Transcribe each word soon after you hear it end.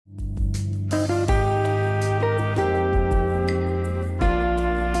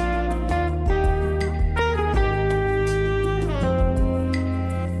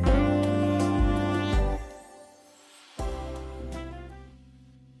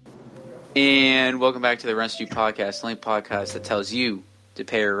And welcome back to the Rent Street Podcast, the only podcast that tells you to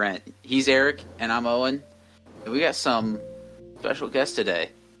pay your rent. He's Eric, and I'm Owen. And we got some special guests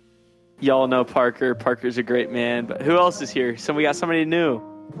today. Y'all know Parker. Parker's a great man. But who else is here? So we got somebody new.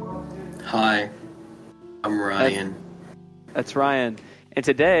 Hi, I'm Ryan. That's Ryan. And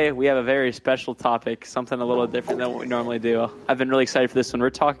today we have a very special topic, something a little different than what we normally do. I've been really excited for this one. We're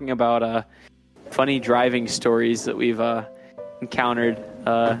talking about funny driving stories that we've encountered.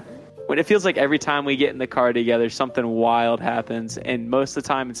 When it feels like every time we get in the car together, something wild happens, and most of the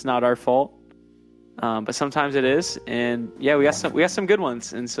time it's not our fault, but sometimes it is. And yeah, we got some good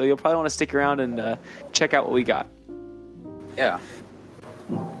ones, and so you'll probably want to stick around and check out what we got. Yeah.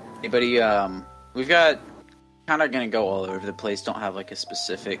 Anybody? We've got kind of going to go all over the place. Don't have like a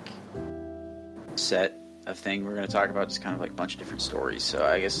specific set of thing we're going to talk about. Just kind of like a bunch of different stories. So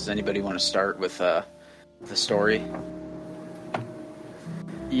I guess does anybody want to start with the story?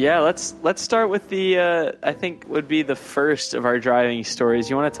 Yeah, let's start with the I think would be the first of our driving stories.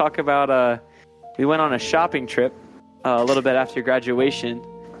 You want to talk about we went on a shopping trip a little bit after graduation,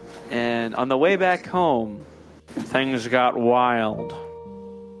 and on the way back home, things got wild.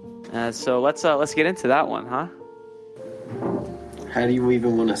 So let's get into that one, huh? How do you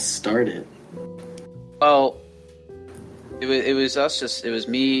even want to start it? Well, it was us. It was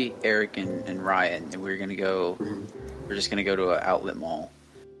me, Eric, and Ryan, and we were gonna go. We're just gonna go to an outlet mall.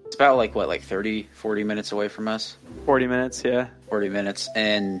 It's about like 30, 40 minutes away from us. 40 minutes, yeah. 40 minutes,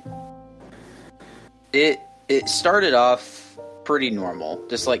 and it started off pretty normal,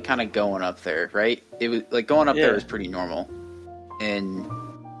 just like kind of going up there, right? It was like going up there was pretty normal, and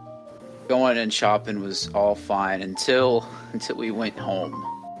going and shopping was all fine until we went home.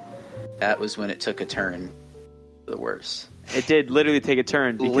 That was when it took a turn for the worse. It did literally take a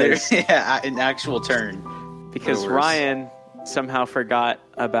turn because an actual turn. Because Ryan somehow forgot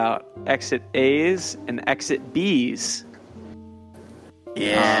about exit A's and exit B's.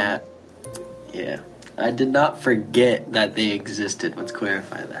 Yeah. Yeah. I did not forget that they existed. Let's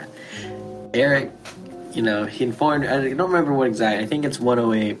clarify that. Eric, he informed, I don't remember what exactly, I think it's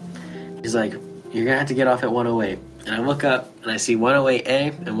 108. He's like, you're going to have to get off at 108. And I look up and I see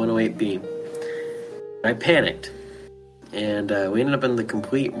 108A and 108B. I panicked. And we ended up in the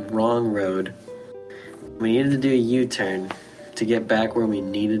complete wrong road. We needed to do a U-turn to get back where we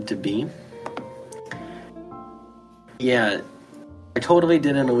needed to be. Yeah, I totally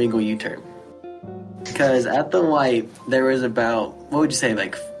did an illegal U-turn. Because at the light, there was about, what would you say,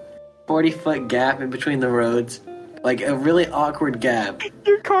 like 40-foot gap in between the roads. Like a really awkward gap.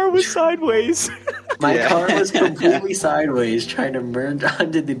 Your car was sideways. My car was completely sideways, trying to merge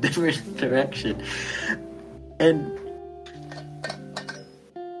onto the different direction. And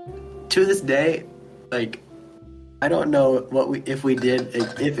to this day, like, I don't know if we did,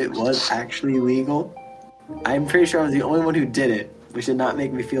 if it was actually legal. I'm pretty sure I was the only one who did it, which did not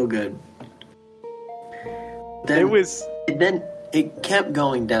make me feel good. Then it kept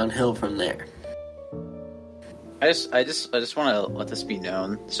going downhill from there. I just want to let this be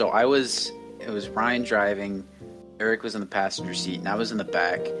known. So it was Ryan driving, Eric was in the passenger seat, and I was in the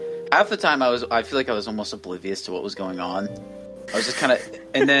back. Half the time I feel like I was almost oblivious to what was going on. I was just kind of,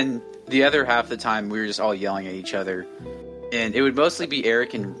 and then the other half of the time we were just all yelling at each other, and it would mostly be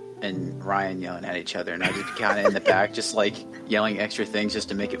Eric and Ryan yelling at each other, and I'd just be kind of in the back, just like yelling extra things just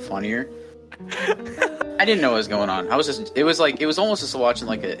to make it funnier. I didn't know what was going on. It was almost just watching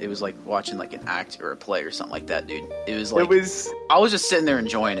like an act or a play or something like that, dude. I was just sitting there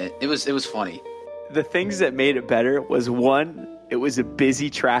enjoying it. It was funny. The things that made it better was, one, it was a busy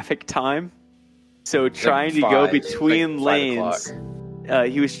traffic time. So trying to go between lanes,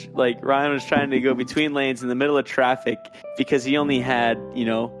 Ryan was trying to go between lanes in the middle of traffic because he only had,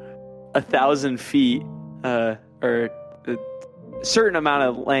 1,000 feet, or a certain amount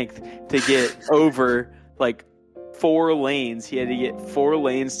of length to get over like 4 lanes. He had to get 4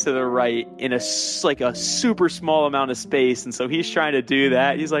 lanes to the right in a super small amount of space. And so he's trying to do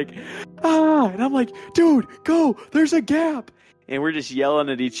that. He's like, and I'm like, dude, go, there's a gap. And we're just yelling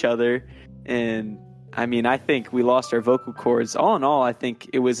at each other. And I mean, I think we lost our vocal cords. All in all, I think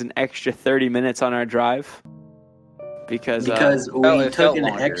it was an extra 30 minutes on our drive because we took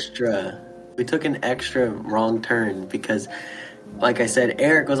an extra wrong turn because, like I said,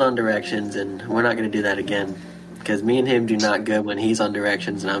 Eric was on directions, and we're not going to do that again because me and him do not good when he's on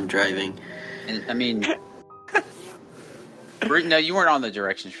directions and I'm driving. And I mean, no, you weren't on the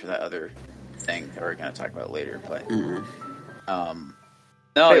directions for that other thing that we're going to talk about later, but Mm-hmm.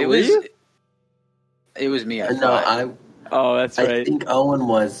 no, Wait, it was me. I Oh, that's right. I think Owen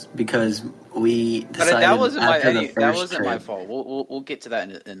was because we decided But that wasn't after my fault. We'll get to that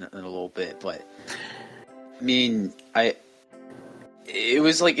in a little bit. But I mean, it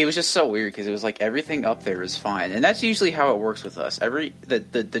was just so weird because it was like everything up there is fine, and that's usually how it works with us.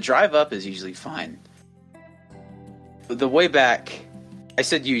 The drive up is usually fine. The way back, I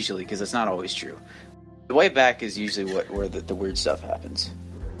said usually because it's not always true. The way back is usually where the weird stuff happens.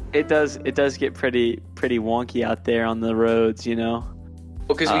 It does get pretty wonky out there on the roads, you know.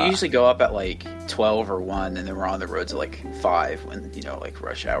 Well, because we usually go up at like 12 or 1, and then we're on the roads at like 5 when, you know, like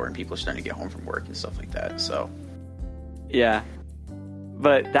rush hour and people are starting to get home from work and stuff like that. So, yeah.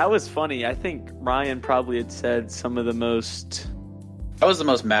 But that was funny. I think Ryan probably had said some of the most... That was the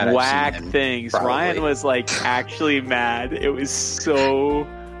most mad whack I've seen him, things. probably. Ryan was like actually mad. It was so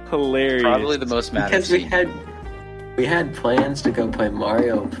hilarious. Probably the most mad because I've seen. we had plans to go play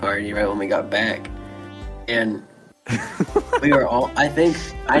Mario Party right when we got back, and we were all. I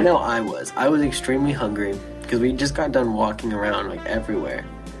was extremely hungry because we just got done walking around like everywhere.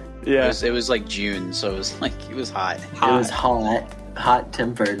 Yeah, it was like June, so it was hot. It was hot. Hot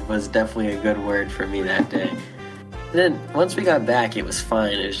tempered was definitely a good word for me that day. Then once we got back, it was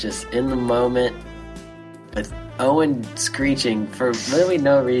fine. It was just in the moment with Owen screeching for literally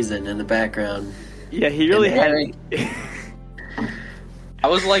no reason in the background. Yeah, he really had. I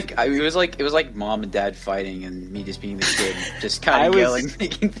was like, it was like mom and dad fighting, and me just being the kid, just kind of yelling,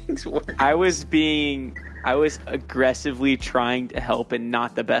 making things worse. I was aggressively trying to help in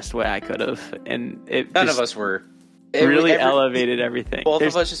not the best way I could have, and none of us were. It really elevated everything. Both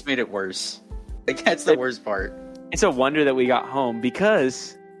of us just made it worse. Like that's the worst part. It's a wonder that we got home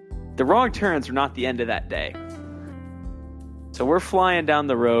because the wrong turns were not the end of that day. So we're flying down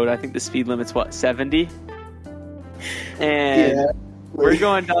the road. I think the speed limit's 70? And we're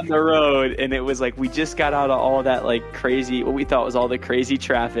going down the road, and it was like we just got out of all that like crazy, what we thought was all the crazy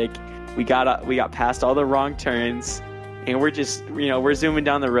traffic. We got past all the wrong turns, and we're just, you know, we're zooming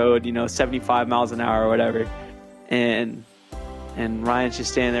down the road, you know, 75 miles an hour or whatever. And Ryan's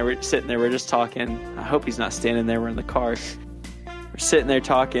just standing there. We're sitting there. We're just talking. I hope he's not standing there. We're in the car. We're sitting there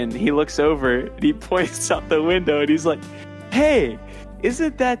talking. He looks over and he points out the window and he's like, "Hey,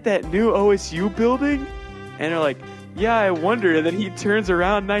 isn't that new OSU building?" And they're like, "Yeah, I wonder." And then he turns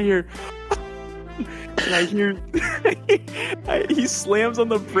around and I hear, he slams on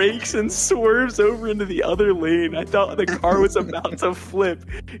the brakes and swerves over into the other lane. I thought the car was about to flip,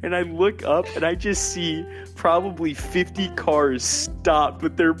 and I look up and I just see probably 50 cars stopped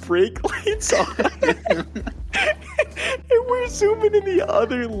with their brake lights on. And we're zooming in the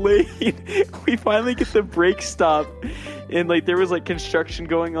other lane. We finally get the brake stop, and like there was like construction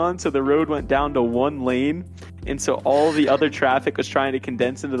going on, so the road went down to 1 lane. And so all the other traffic was trying to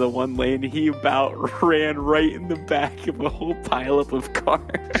condense into the 1 lane. He about ran right in the back of a whole pileup of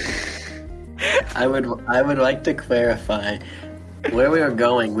cars. I would like to clarify where we were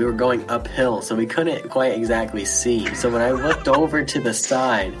going. We were going uphill, so we couldn't quite exactly see. So when I looked over to the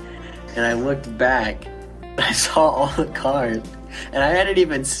side and I looked back, I saw all the cars. And I hadn't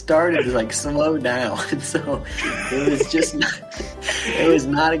even started to like slow down. So it was just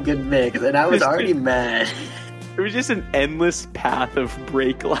not a good mix. And I was already mad. It was just an endless path of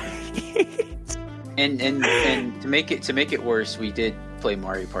brake lights. And to make it worse, we did play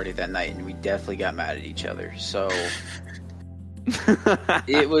Mario Party that night, and we definitely got mad at each other. So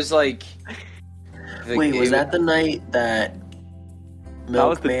it was like. Wait, was that the night that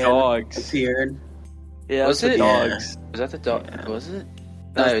Milkman appeared? Yeah, was it dogs? Was that the dog? Yeah. Was it?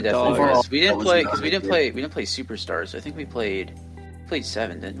 No, it definitely was. We didn't play because we didn't play Superstars. I think we played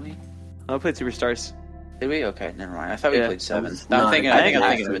 7, didn't we? I played Superstars. Did we? Okay, never mind. I thought we played 7. I think I'm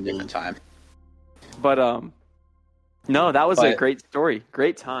thinking of a different time. But no, that was a great story.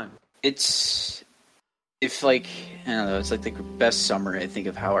 Great time. It's like, I don't know. It's like the best summary I think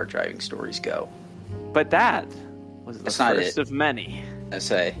of how our driving stories go. But that was the first of many. I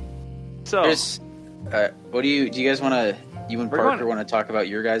say. So, what do you guys want to? You and Parker want to talk about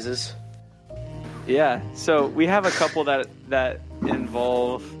your guys's? Yeah. So we have a couple that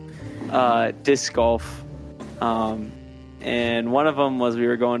involve disc golf. And one of them was we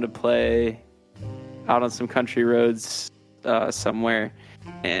were going to play out on some country roads somewhere,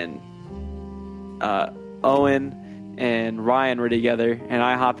 and Owen and Ryan were together, and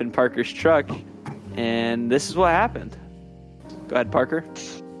I hop in Parker's truck, and this is what happened. Go ahead, Parker.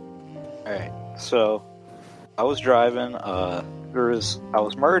 Alright, so I was driving, I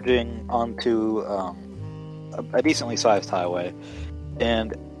was merging onto a decently sized highway,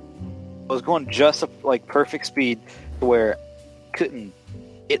 and I was going just like perfect speed to where I couldn't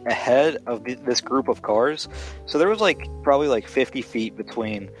get ahead of this group of cars. So there was probably 50 feet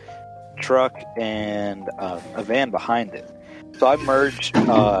between truck and a van behind it. So I merged.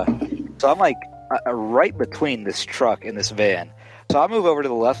 So I'm right between this truck and this van. So I move over to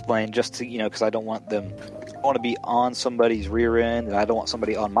the left lane just to, because I don't want to be on somebody's rear end, and I don't want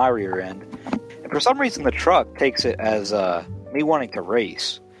somebody on my rear end. And for some reason, the truck takes it as me wanting to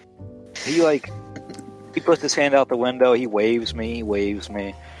race. He puts his hand out the window. He waves me,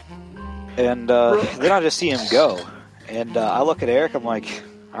 and then I just see him go. And I look at Eric. I'm like,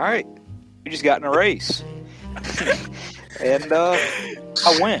 "All right, we just got in a race." And I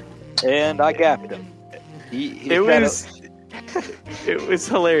went, and I gapped him. It was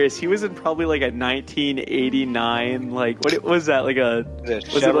hilarious. He was in probably a 1989, what was that? Was it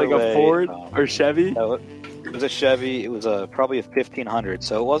a Ford or Chevy? No, it was a Chevy. It was probably a 1500.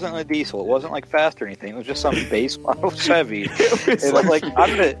 So it wasn't a diesel. It wasn't fast or anything. It was just some base model Chevy.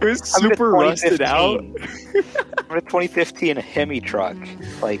 It was super rusted out. I'm a 2015 Hemi truck.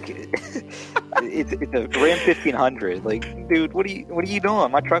 It's a Ram 1500. Dude, what are you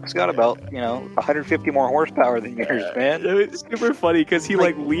doing? My truck's got about 150 more horsepower than yours, man. It was super funny because he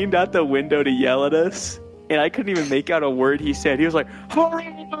leaned out the window to yell at us, and I couldn't even make out a word he said. He was like,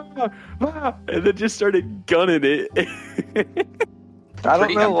 and then just started gunning it.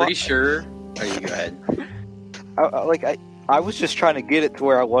 I'm pretty sure. Oh, you go ahead. I was just trying to get it to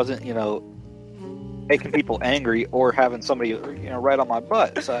where I wasn't, making people angry or having somebody, right on my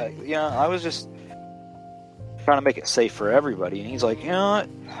butt. So, I was just trying to make it safe for everybody. And he's like, what?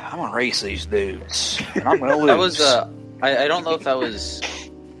 I'm gonna race these dudes, and I'm gonna lose. That was, I don't know if that was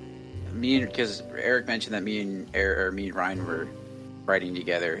me, because Eric mentioned that me and Ryan were riding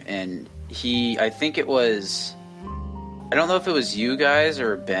together, and I think it was, I don't know if it was you guys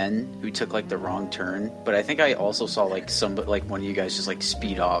or Ben who took the wrong turn, but I think I also saw one of you guys just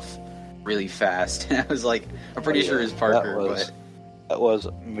speed off really fast, and I was I'm pretty sure it was Parker, that was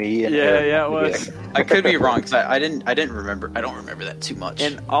me. And yeah, it was. I could be wrong because I didn't remember. I don't remember that too much.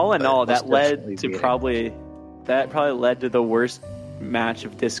 And all in all, that probably led to the worst match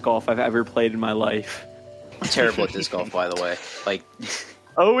of disc golf I've ever played in my life. I'm terrible at disc golf, by the way.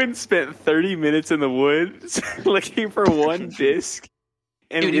 Owen spent 30 minutes in the woods looking for one disc.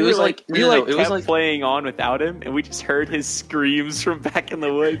 And dude, we were kept playing on without him, and we just heard his screams from back in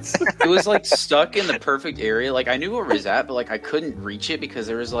the woods. It was stuck in the perfect area. I knew where it was at, but I couldn't reach it because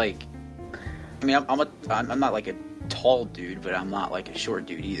there was I mean, I'm not a tall dude, but I'm not a short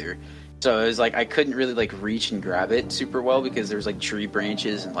dude either. So it was I couldn't really reach and grab it super well because there's tree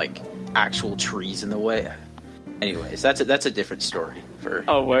branches and actual trees in the way. Anyways, that's a different story.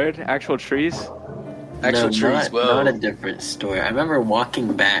 Oh, word? Actual trees? Not a different story. I remember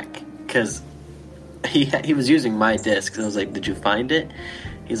walking back because he was using my disc. And I was like, "Did you find it?"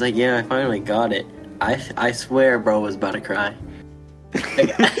 He's like, "Yeah, I finally got it." I swear, bro was about to cry.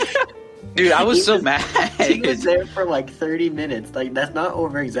 Dude, I was so mad. He was there for 30 minutes. That's not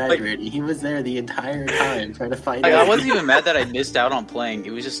over exaggerating. He was there the entire time trying to find out. I wasn't even mad that I missed out on playing.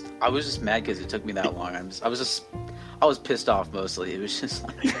 I was just mad because it took me that long. I was pissed off mostly. It was just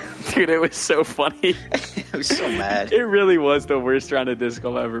dude, it was so funny. I was so mad. It really was the worst round of disc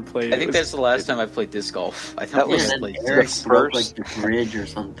golf I ever played. I think that's the last time I played disc golf. I think that was Erick broke the bridge or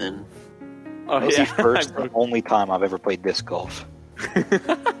something. Oh, that was the first and only time I've ever played disc golf.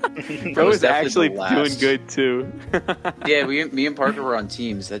 Bro was actually doing good too. Yeah, me and Parker were on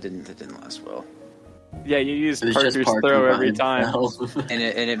teams. That didn't last well. Yeah, you used Parker's throw every time, and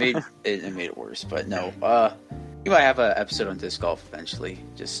it made it worse. But no, you might have an episode on disc golf eventually.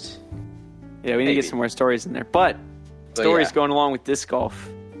 We need to get some more stories in there. But stories going along with disc golf.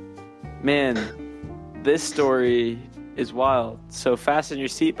 Man, this story is wild. So fasten your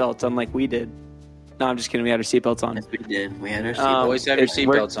seatbelts, unlike we did. No, I'm just kidding. We had our seatbelts on. Yes, we did. We had our seatbelts. Always have your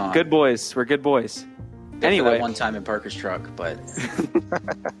seatbelts on. Good boys. We're good boys. Anyway, one time in Parker's truck, but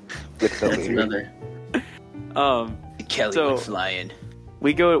that's another. Kelly went flying.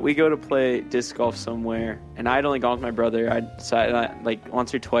 We go to play disc golf somewhere, and I'd only gone with my brother. I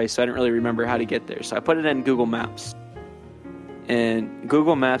once or twice, so I didn't really remember how to get there. So I put it in Google Maps, and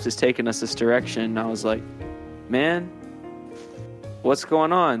Google Maps is taking us this direction. And I was like, man, what's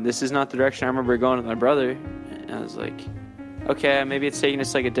going on? This is not the direction I remember going with my brother. And I was like, okay, maybe it's taking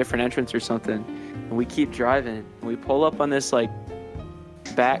us a different entrance or something. And we keep driving, and we pull up on this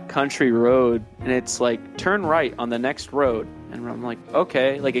back country road, and it's turn right on the next road. And I'm like,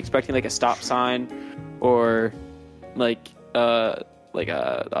 okay, expecting a stop sign or a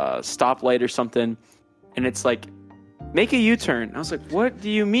stoplight or something. And it's make a U-turn. I was like, what do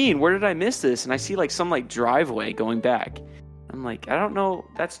you mean? Where did I miss this? And I see some driveway going back. I'm like, I don't know.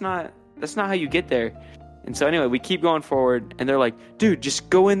 That's not how you get there. And so anyway, we keep going forward, and they're like, dude,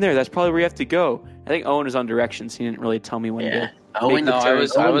 just go in there. That's probably where you have to go. I think Owen was on directions. He didn't really tell me when to. Owen, no, I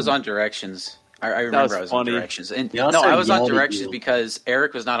was on directions. I remember I was on directions. And no, I was on directions because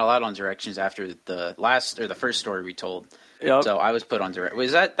Erick was not allowed on directions after the first story we told. Yep. So I was put on direct.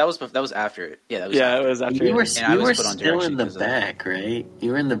 That was after it? Yeah, it was after. You were still in the back, right?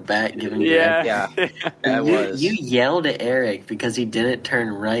 You were in the back giving. Yeah, I was. You yelled at Erick because he didn't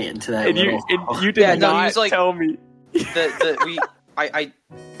turn right into that. You did not tell me. I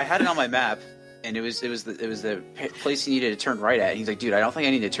had it on my map, and it was the place you needed to turn right at. And he's like, dude, I don't think I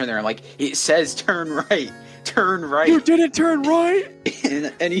need to turn there. I'm like, it says turn right. Turn right. You didn't turn right.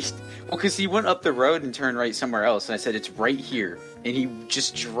 and he. Well, because he went up the road and turned right somewhere else, and I said, it's right here. And he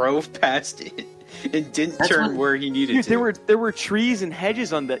just drove past it and didn't turn where he needed to. There were trees and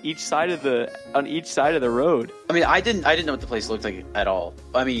hedges on each side of the road. I mean, I didn't know what the place looked like at all.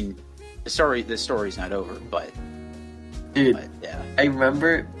 I mean, the story's not over, but... Dude, yeah. I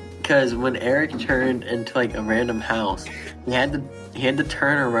remember, because when Erick turned into, like, a random house, he had to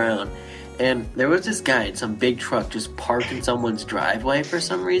turn around. And there was this guy in some big truck just parked in someone's driveway for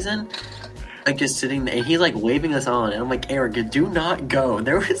some reason. Like, just sitting there. And he's, like, waving us on. And I'm like, Erick, do not go.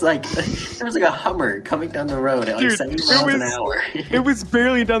 There was, like, a Hummer coming down the road at, like, 70 miles an hour. It was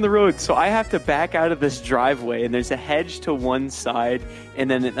barely down the road. So I have to back out of this driveway. And there's a hedge to one side. And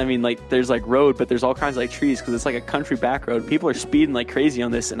then, I mean, like, there's, like, road. But there's all kinds of, like, trees. Because it's, like, a country back road. People are speeding like crazy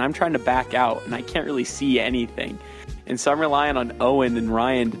on this. And I'm trying to back out. And I can't really see anything. And so I'm relying on Owen and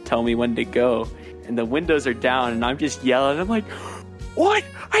Ryan to tell me when to go. And the windows are down, and I'm just yelling. I'm like, what?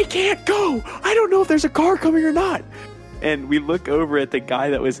 I can't go. I don't know if there's a car coming or not. And we look over at the guy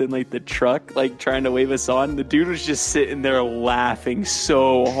that was in, like, the truck, like, trying to wave us on. The dude was just sitting there laughing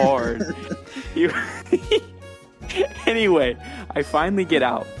so hard. Anyway, I finally get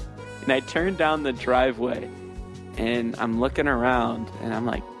out, and I turn down the driveway, and I'm looking around, and I'm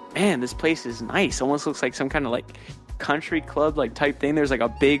like, man, this place is nice. Almost looks like some kind of, like, country club like type thing. There's like a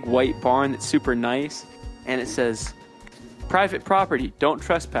big white barn that's super nice, and it says private property, don't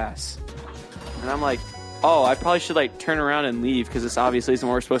trespass. And I'm like, oh, I probably should like turn around and leave because this obviously isn't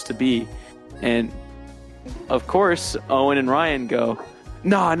where we're supposed to be. And of course Owen and Ryan go,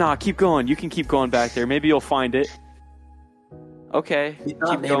 nah, keep going, you can keep going back there, maybe you'll find it. Okay, you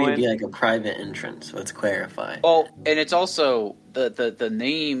thought maybe it'd be like a private entrance. Let's clarify. Oh, and it's also the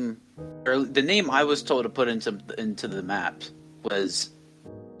name, or the name I was told to put into the map was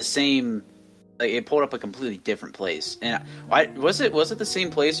the same. Like, it pulled up a completely different place. And was it the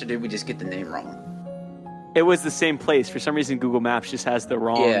same place, or did we just get the name wrong? It was the same place. For some reason, Google Maps just has the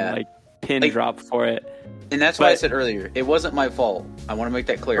wrong pin drop for it. And that's why I said earlier, it wasn't my fault. I want to make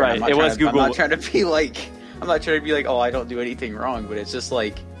that clear. Right, it was Google. I'm not trying to be like, oh, I don't do anything wrong, but it's just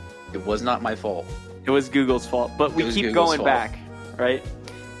like, it was not my fault. It was Google's fault. But we keep going back, right?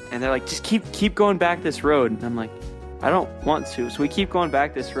 And they're like, just keep going back this road. And I'm like, I don't want to. So we keep going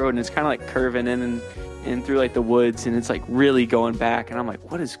back this road, and it's kind of like curving in and through like the woods, and it's like really going back. And I'm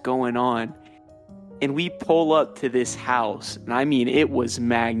like, what is going on? And we pull up to this house, and I mean, it was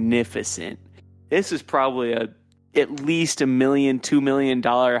magnificent. This is probably at least $1 million, $2 million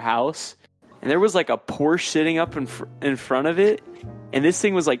house. And there was like a Porsche sitting up in front of it. And this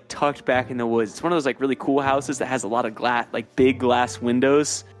thing was like tucked back in the woods. It's one of those like really cool houses that has a lot of glass, like big glass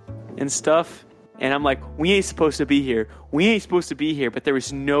windows and stuff. And I'm like, we ain't supposed to be here. But there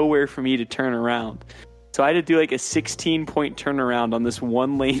was nowhere for me to turn around. So I had to do like a 16-point turnaround on this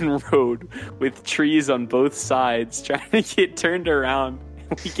one-lane road with trees on both sides, trying to get turned around.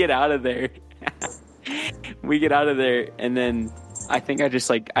 We get out of there. And then I think I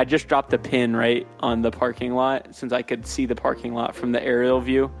just dropped the pin right on the parking lot, since I could see the parking lot from the aerial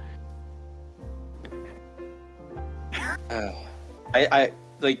view. I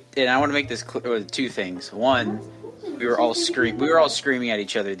want to make this clear with two things. One, we were all screaming at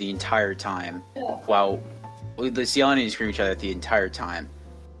each other the entire time while yelling and screaming at each other the entire time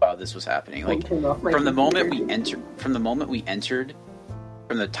while this was happening. Like, from the moment we entered,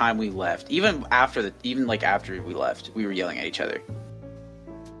 from the time we left, even after we left, we were yelling at each other.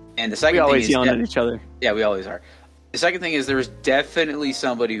 And the second thing is, we always yelling at each other. Yeah, we always are. The second thing is, there was definitely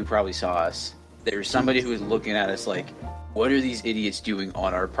somebody who probably saw us. There was somebody who was looking at us like, what are these idiots doing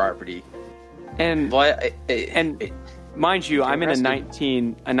on our property? And mind you, I'm in a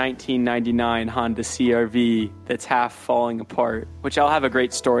 1999 Honda CR-V that's half falling apart, which I'll have a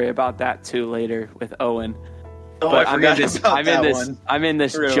great story about that too later with Owen. Oh, but I'm in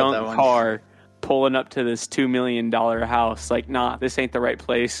this junk car pulling up to this $2 million house. Like, nah, this ain't the right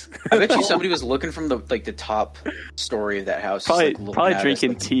place. I bet you somebody was looking from the top story of that house. Probably, just, probably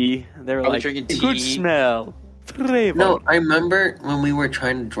drinking tea. They were like, drinking tea. Good smell. No, I remember when we were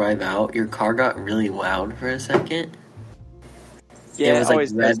trying to drive out, your car got really loud for a second. Yeah, it was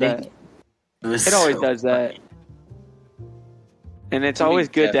always does that. It always does that. And it's always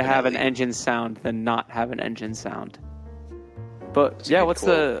good to have an engine sound than not have an engine sound. But That's yeah, what's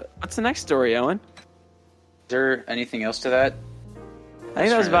the next story, Owen? Is there anything else to that? I think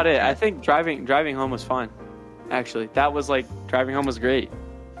that was about it. I think driving home was fun. Actually, driving home was great.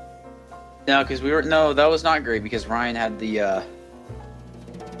 No, because that was not great because Ryan had the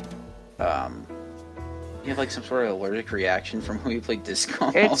he had like some sort of allergic reaction from when we played disc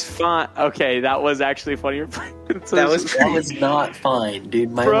golf. It's fun. Okay, that was actually funny. That was not fine,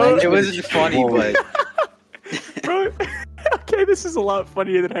 dude. It wasn't funny, but bro. Okay, this is a lot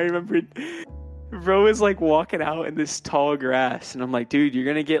funnier than I remembered. Bro is like walking out in this tall grass, and I'm like, dude, you're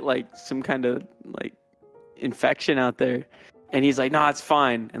gonna get like some kind of like infection out there. And he's like, nah, it's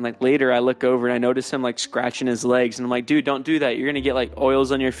fine. And like later I look over and I notice him like scratching his legs. And I'm like, dude, don't do that. You're going to get like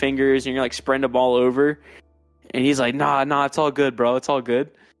oils on your fingers and you're like spreading them all over. And he's like, nah, it's all good, bro. It's all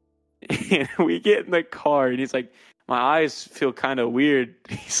good. And we get in the car and he's like, my eyes feel kind of weird.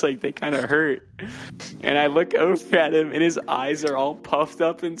 He's like, they kind of hurt. And I look over at him and his eyes are all puffed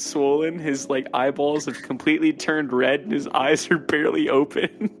up and swollen. His like eyeballs have completely turned red and his eyes are barely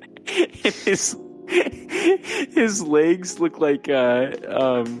open. And his legs look like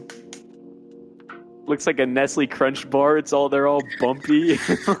looks like a Nestle Crunch bar. They're all bumpy.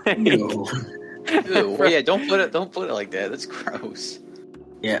 Like, Ew. Yeah, don't put it like that. That's gross.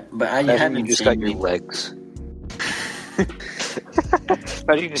 Yeah, but you just got your legs.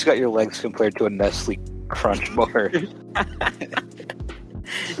 Imagine you just got your legs compared to a Nestle Crunch bar.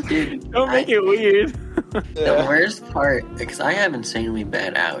 Dude, don't make it weird. The worst part, because I have insanely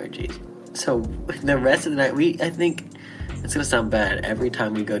bad allergies. So the rest of the night, I think it's gonna sound bad. Every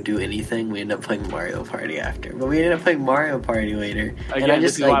time we go do anything, we end up playing Mario Party after. But we ended up playing Mario Party later. Again,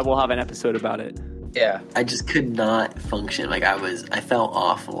 this is why we'll have an episode about it. Yeah. I just could not function. Like I felt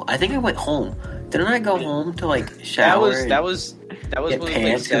awful. I think I went home. Didn't I go home to like shower? That was get when we played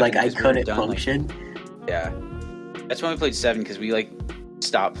pants 7. Like I couldn't function. Yeah. That's when we played 7 because we like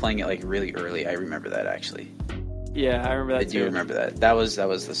stopped playing it like really early. I remember that actually. Yeah, I remember that too. I do remember that. That was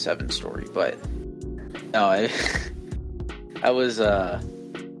the 7 story, but no, that was a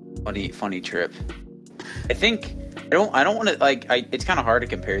funny trip. I think I don't want to like. It's kind of hard to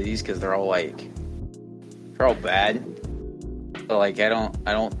compare these because they're all bad. But like I don't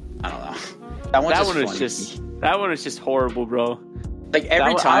know. That one was just horrible, bro. Like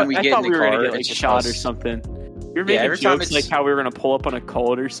every time we get in the car, gonna get like shot or something. You're making jokes like how we were gonna pull up on a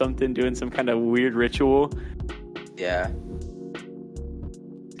cult or something, doing some kind of weird ritual. Yeah.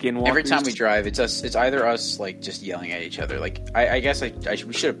 Every time we drive, it's either us like just yelling at each other. Like I guess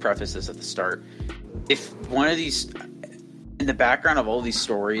we should have prefaced this at the start. If one of these in the background of all these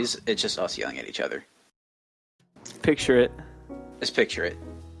stories, it's just us yelling at each other. Picture it. Just picture it.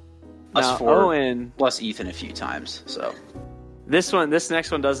 Now, us 4 Owen, plus Ethan a few times. So this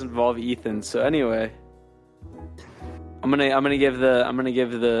next one does involve Ethan. So anyway. I'm gonna give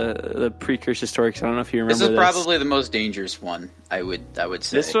the precursor story because I don't know if you remember. This is probably the most dangerous one. I would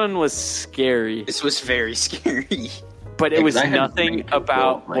say this one was scary. This was very scary, but it was nothing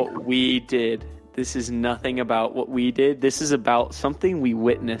about what we did. This is nothing about what we did. This is about something we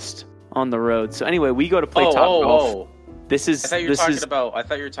witnessed on the road. So anyway, we go to play Topgolf. This is. I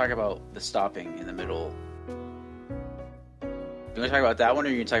thought you were talking about the stopping in the middle. You want to talk about that one, or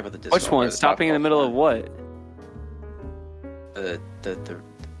you want to talk about the disc Which one? Stopping in the middle of what? The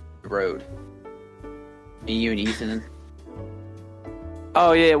road. Me, you, and Ethan.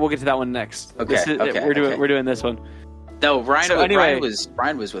 Oh yeah, we'll get to that one next. Okay, we're doing this one. No, Ryan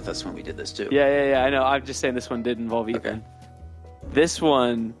was with us when we did this too. Yeah. I know. I'm just saying this one did involve Ethan. Okay. This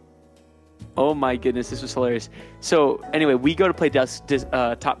one, oh my goodness, this was hilarious. So anyway, we go to play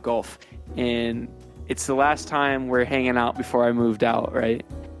Topgolf, and it's the last time we're hanging out before I moved out, right?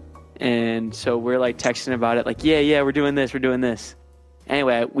 And so we're like texting about it, like, yeah, we're doing this.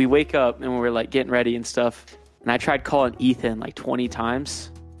 Anyway, we wake up and we're like getting ready and stuff. And I tried calling Ethan like 20 times.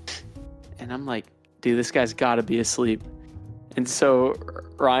 And I'm like, dude, this guy's got to be asleep. And so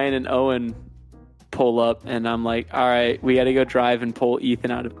Ryan and Owen pull up and I'm like, all right, we got to go drive and pull Ethan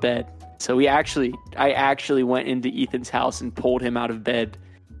out of bed. So I actually went into Ethan's house and pulled him out of bed.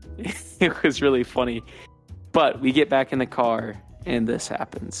 It was really funny. But we get back in the car and this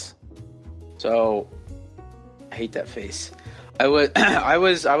happens. So, I hate that face. I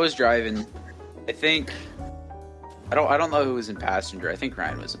was driving. I think I don't know who was in passenger. I think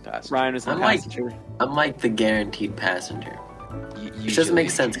Ryan was in passenger. Ryan was in passenger. I'm like the guaranteed passenger. Which doesn't make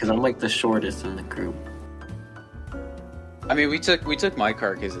sense because I'm like the shortest in the group. I mean, we took my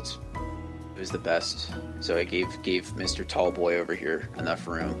car because it was the best. So I gave Mr. Tallboy over here enough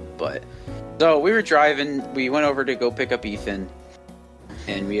room. But so we were driving. We went over to go pick up Ethan,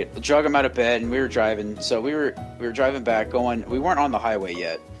 and we drug him out of bed, and we were driving. So we were driving back, going. We weren't on the highway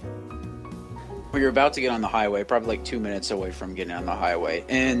yet. We were about to get on the highway, probably like 2 minutes away from getting on the highway,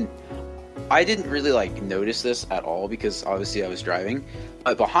 and I didn't really like notice this at all because obviously I was driving.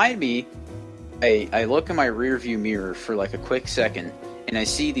 But behind me, I look in my rear view mirror for like a quick second, and I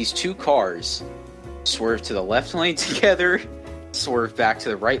see these two cars swerve to the left lane together, swerve back to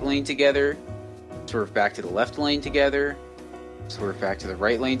the right lane together, swerve back to the left lane together, swerve back to the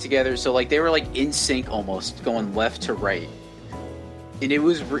right lane together. So like they were like in sync almost, going left to right. And it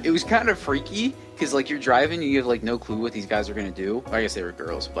was kind of freaky because like you're driving and you have like no clue what these guys are gonna do. I guess they were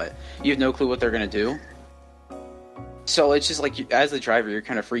girls, but you have no clue what they're gonna do. So it's just like as the driver, you're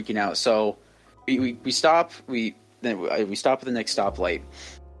kind of freaking out. So we stop. We stop at the next stoplight,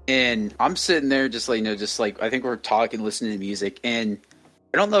 and I'm sitting there just like I think we're talking, listening to music, and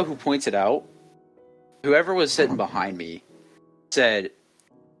I don't know who points it out. Whoever was sitting behind me said,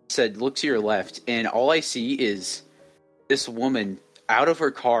 "Look to your left," and all I see is this woman out of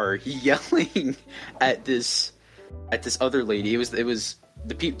her car yelling at this other lady. It was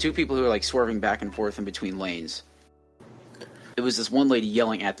the two people who were like swerving back and forth in between lanes. It was this one lady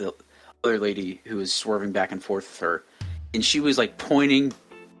yelling at the other lady who was swerving back and forth with her, and she was like pointing,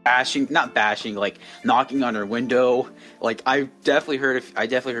 not bashing, like knocking on her window. Like I definitely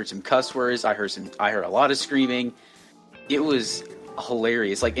heard some cuss words. I heard a lot of screaming. It was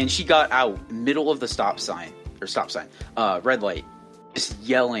hilarious. Like, and she got out middle of the red light, just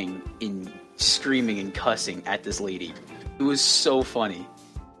yelling and screaming and cussing at this lady. It was so funny.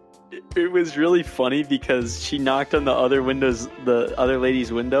 It was really funny because she knocked on the other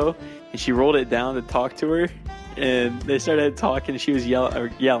lady's window, and she rolled it down to talk to her, and they started talking. She was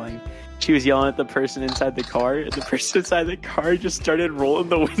yelling. She was yelling at the person inside the car, and the person inside the car just started rolling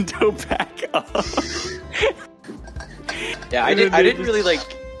the window back up. Yeah, I didn't really like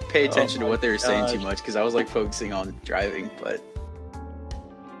pay attention to what they were saying too much because I was like focusing on driving, but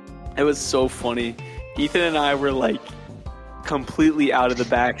it was so funny. Ethan and I were like completely out of the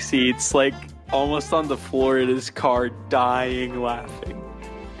back seats, like almost on the floor in his car, dying laughing.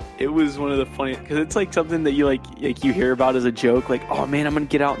 It was one of the funniest because it's like something that you like you hear about as a joke, like, oh man, I'm gonna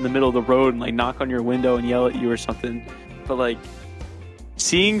get out in the middle of the road and like knock on your window and yell at you or something. But like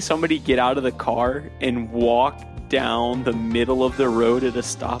seeing somebody get out of the car and walk down the middle of the road at a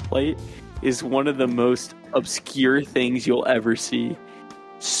stoplight is one of the most obscure things you'll ever see.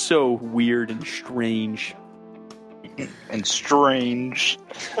 So weird and strange. And strange.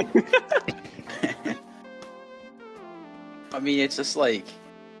 I mean, it's just like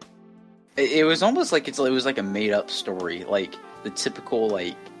it was almost like it was like a made up story, like the typical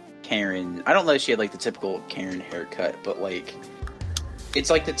like Karen. I don't know if she had like the typical Karen haircut, but like it's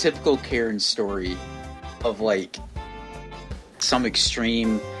like the typical Karen story of like some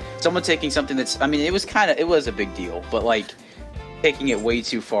extreme someone taking something that's, I mean, it was a big deal, but like taking it way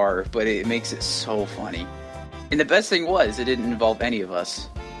too far, but it makes it so funny. And the best thing was it didn't involve any of us.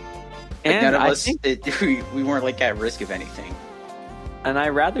 Like, and none of us, we weren't like at risk of anything. And I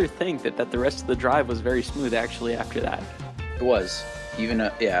rather think that the rest of the drive was very smooth actually after that. It was. Even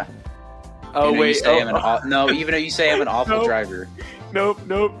yeah. Oh wait. Even though you say I'm an awful driver. Nope.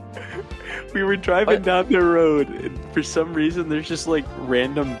 We were driving down the road, and for some reason, there's just like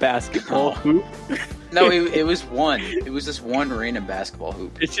random basketball hoop. No, it was one. It was just one random basketball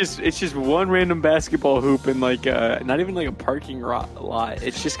hoop. It's just one random basketball hoop, and like not even like a parking lot.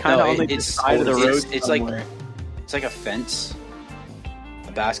 It's just kind of on the side of the road. It's like a fence.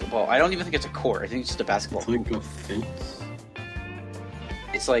 A basketball. I don't even think it's a court. I think it's just a basketball. It's like a fence.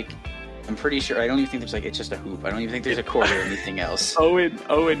 It's like. I'm pretty sure. I don't even think there's like it's just a hoop. I don't even think there's a court or anything else.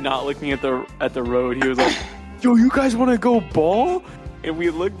 Owen, not looking at the road, he was like, "Yo, you guys want to go ball?" And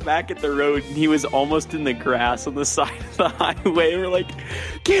we looked back at the road, and he was almost in the grass on the side of the highway. We're like,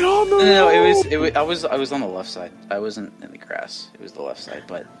 "Get on the road!" No, I was on the left side. I wasn't in the grass. It was the left side.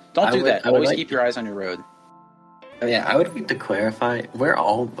 But don't do that. Always keep your eyes on your road. Yeah, I would like to clarify. We're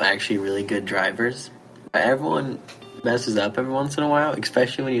all actually really good drivers. Everyone messes up every once in a while,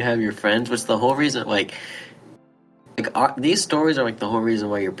 especially when you have your friends, which the whole reason, these stories are like the whole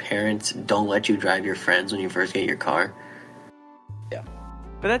reason why your parents don't let you drive your friends when you first get your car. Yeah.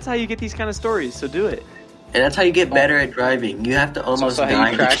 But that's how you get these kind of stories, so do it. And that's how you get better at driving. You have to almost die.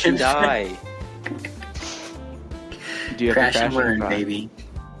 die. You crash and die. Do you have Crash a and learn, baby.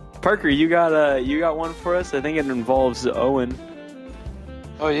 Parker, you got one for us? I think it involves Owen.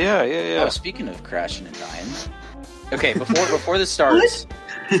 Oh yeah. Oh, speaking of crashing and dying. Okay, before this starts,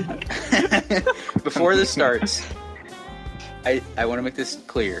 before this starts, I want to make this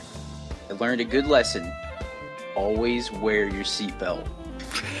clear. I learned a good lesson. Always wear your seatbelt.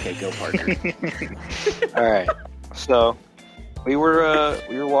 Okay, go Parker. All right. So we were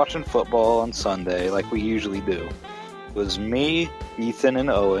watching football on Sunday like we usually do. It was me, Ethan, and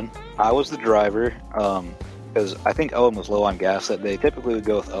Owen. I was the driver because I think Owen was low on gas that day. Typically we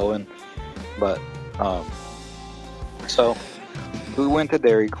go with Owen, but so we went to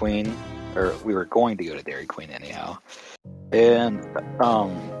Dairy Queen, or we were going to go to Dairy Queen anyhow. And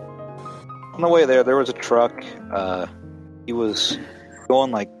on the way there was a truck. He was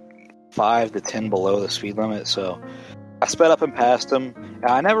going like 5 to 10 below the speed limit, so I sped up and passed him.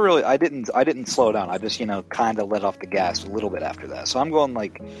 I didn't slow down. I just, kind of let off the gas a little bit after that. So I'm going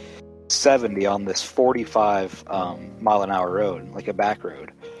like 70 on this 45 mile an hour road, like a back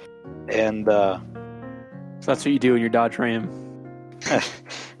road. And so that's what you do in your Dodge Ram.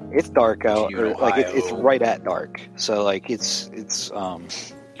 It's dark out, or like it's right at dark. So like it's you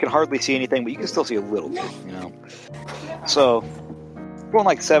can hardly see anything, but you can still see a little bit, So going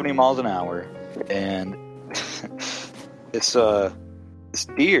like 70 miles an hour, and this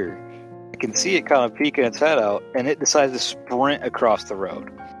deer, I can see it kind of peeking its head out, and it decides to sprint across the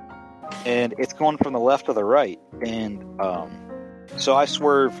road. And it's going from the left to the right, and so I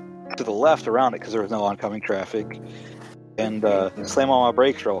swerve to the left around it because there was no oncoming traffic, and slam on my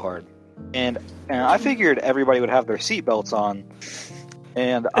brakes real hard. And I figured everybody would have their seatbelts on,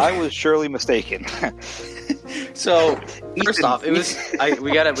 and I was surely mistaken. So first off,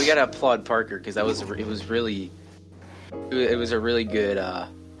 we gotta applaud Parker because it was a really good I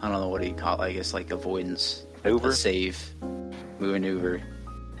don't know, what do you call it? I guess like avoidance maneuver, save maneuver.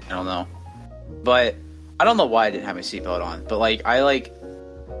 I don't know, but I don't know why I didn't have my seatbelt on. But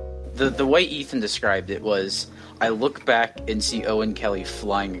the way Ethan described it was, I look back and see Owen Kelly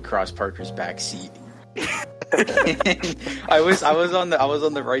flying across Parker's back seat. I was on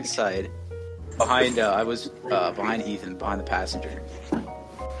the right side behind behind Ethan, behind the passenger,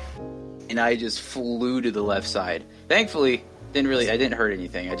 and I just flew to the left side. Thankfully, I didn't hurt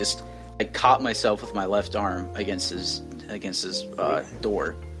anything. I caught myself with my left arm against his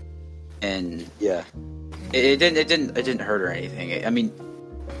door, and yeah, it didn't hurt or anything. I mean,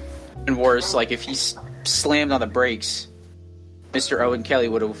 and worse, like if he slammed on the brakes, Mr. Owen Kelly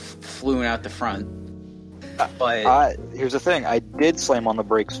would have flown out the front. But here's the thing: I did slam on the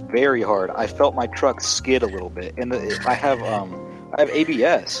brakes very hard. I felt my truck skid a little bit, and I have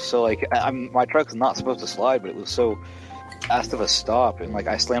ABS, so like my truck's not supposed to slide, but it was so fast of a stop, and like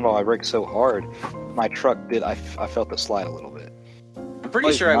I slammed on my brakes so hard, my truck did. I felt it slide a little bit. I'm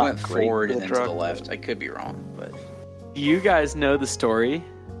pretty sure I went forward and then to the left. I could be wrong, but do you guys know the story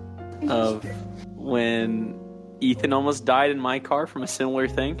of when Ethan almost died in my car from a similar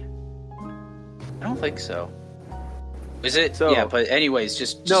thing? I don't think so. Is it? So, yeah, but anyways,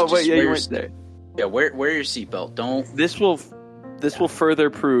 just no. But yeah, wear you weren't there. Yeah, wear your seatbelt. Don't. This will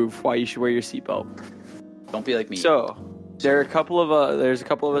further prove why you should wear your seatbelt. Don't be like me. So there's a couple of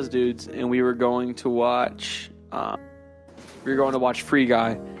us dudes, and we were going to watch. Free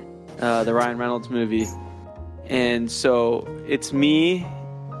Guy, the Ryan Reynolds movie, and so it's me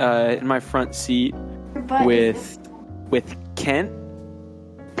in my front seat with Kent.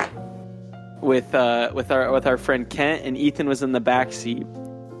 With our friend Kent, and Ethan was in the back seat.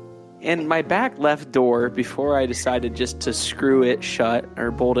 And my back left door, before I decided just to screw it shut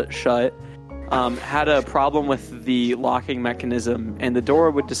or bolt it shut, had a problem with the locking mechanism, and the door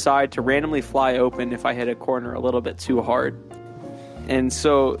would decide to randomly fly open if I hit a corner a little bit too hard. And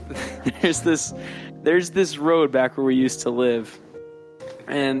so there's this road back where we used to live,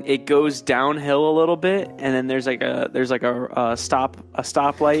 and it goes downhill a little bit, and then there's like a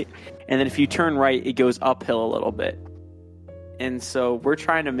stoplight, and then if you turn right, it goes uphill a little bit. And so we're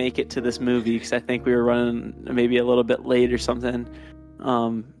trying to make it to this movie because I think we were running maybe a little bit late or something.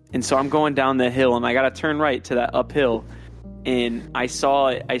 And so I'm going down the hill, and I got to turn right to that uphill. And I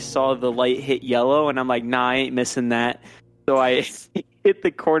saw the light hit yellow, and I'm like, nah, I ain't missing that. So I hit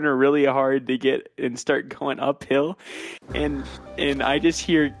the corner really hard to get and start going uphill. And I just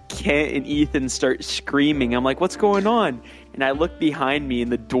hear Kent and Ethan start screaming. I'm like, what's going on? And I look behind me,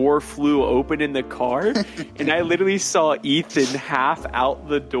 and the door flew open in the car, and I literally saw Ethan half out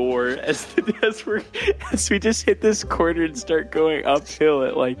the door as we just hit this corner and start going uphill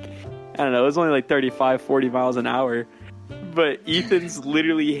at like, I don't know, it was only like 35, 40 miles an hour. But Ethan's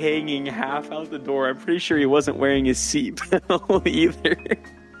literally hanging half out the door. I'm pretty sure he wasn't wearing his seatbelt either.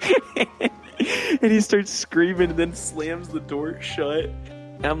 And he starts screaming and then slams the door shut.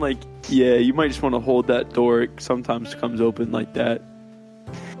 And I'm like, yeah, you might just want to hold that door. It sometimes comes open like that.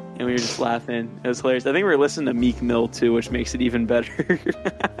 And we were just laughing. It was hilarious. I think we were listening to Meek Mill too, which makes it even better.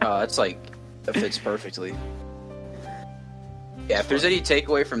 That's like, that fits perfectly. Yeah, if there's any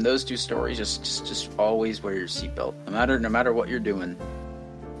takeaway from those two stories, just always wear your seatbelt. No matter what you're doing,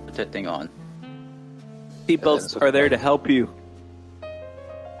 put that thing on. Seatbelts are there to help you.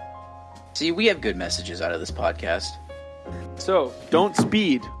 See, we have good messages out of this podcast. So, don't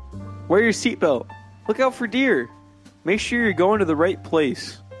speed. Wear your seatbelt. Look out for deer. Make sure you're going to the right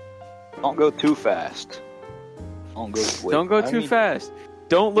place. Don't go too fast. Don't go too fast.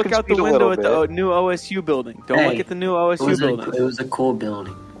 Don't look out the window at the new OSU building. Don't look at the new OSU building. It was a cool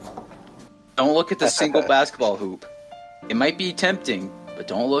building. Don't look at the single basketball hoop. It might be tempting, but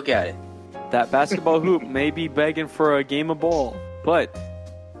don't look at it. That basketball hoop may be begging for a game of ball, but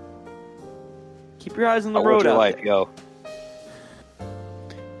keep your eyes on the road out there. Go.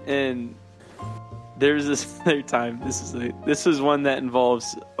 And there's this other time. This is one that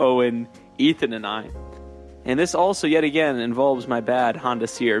involves Owen, Ethan, and I. And this also, yet again, involves my bad Honda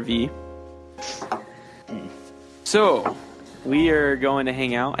CR-V. So, we are going to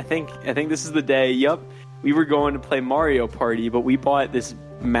hang out. I think this is the day. Yup, we were going to play Mario Party, but we bought this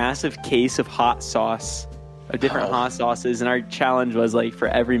massive case of hot sauce, of different hot sauces, and our challenge was like for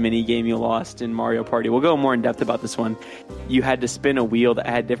every mini game you lost in Mario Party. We'll go more in depth about this one. You had to spin a wheel that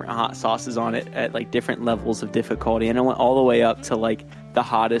had different hot sauces on it at like different levels of difficulty, and it went all the way up to like the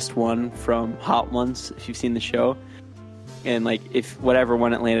hottest one from Hot Ones, if you've seen the show. And like if whatever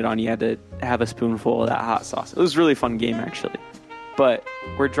one it landed on, you had to have a spoonful of that hot sauce. It was a really fun game actually. But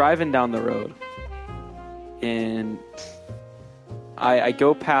we're driving down the road, and I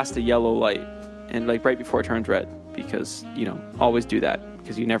go past a yellow light, and like right before it turns red, because always do that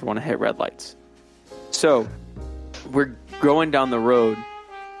because you never want to hit red lights. So we're going down the road,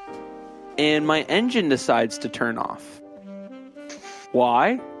 and my engine decides to turn off.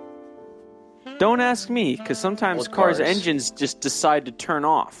 Why? Don't ask me, because sometimes cars' engines just decide to turn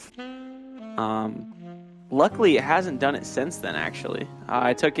off. Luckily, it hasn't done it since then, actually.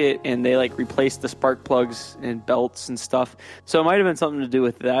 I took it, and they replaced the spark plugs and belts and stuff. So it might have been something to do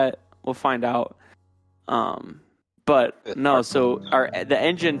with that. We'll find out. But no, so the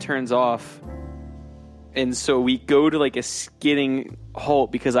engine turns off, and so we go to a skidding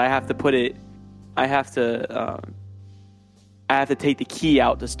halt because I have to take the key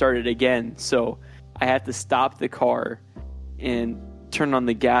out to start it again. So I have to stop the car and turn on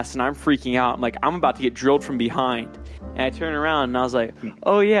the gas, and I'm freaking out. I'm like, I'm about to get drilled from behind. And I turn around, and I was like,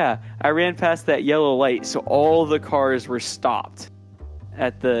 oh yeah, I ran past that yellow light. So all the cars were stopped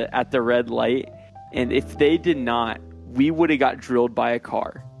at the red light. And if they did not, we would have got drilled by a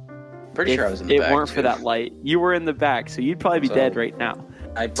car. Pretty sure I was in the back. If it weren't for that light. You were in the back, so you'd probably be dead right now.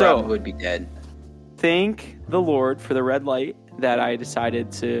 I probably would be dead. Thank the Lord for the red light that I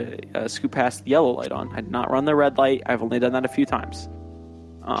decided to scoot past the yellow light on. I did not run the red light. I've only done that a few times.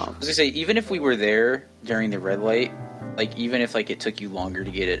 I was gonna say, even if we were there during the red light, even if it took you longer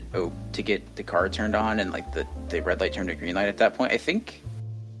to get the car turned on and the red light turned to green light at that point, I think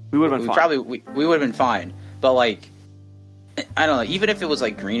we would have been fine. We would have been fine. But I don't know. Even if it was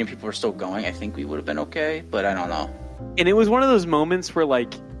green and people were still going, I think we would have been okay. But I don't know. And it was one of those moments where we're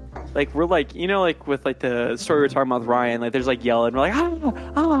with the story we were talking about with Ryan, there's yelling, we're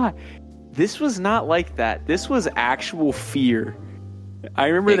ah. This was not like that. This was actual fear. I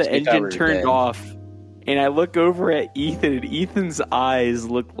remember the engine turned off, and I look over at Ethan, and Ethan's eyes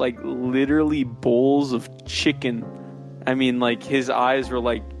look like literally bowls of chicken. I mean, his eyes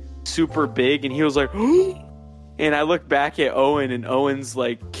were super big, and he was like, and I look back at Owen, and Owen's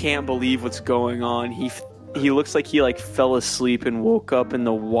can't believe what's going on. He looks like he fell asleep and woke up in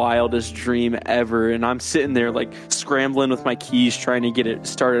the wildest dream ever, and I'm sitting there scrambling with my keys trying to get it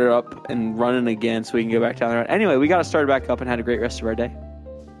started up and running again so we can go back down the road. Anyway, we got to start back up and had a great rest of our day.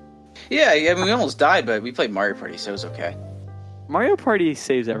 Yeah, I mean, we almost died, but we played Mario Party, so it was okay. Mario Party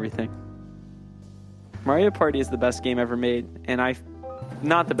saves everything. Mario Party is the best game ever made, and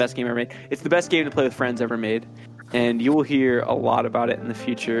not the best game ever made. It's the best game to play with friends ever made. And you will hear a lot about it in the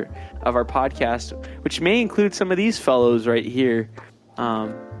future of our podcast, which may include some of these fellows right here.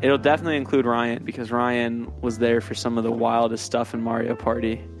 It'll definitely include Ryan, because Ryan was there for some of the wildest stuff in Mario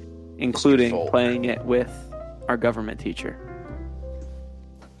Party, including playing it with our government teacher.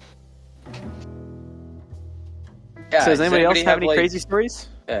 Yeah, so does anybody else have any crazy stories?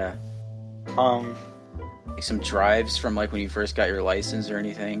 Yeah. some drives from like when you first got your license or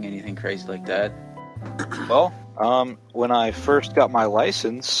anything crazy like that? Well, when I first got my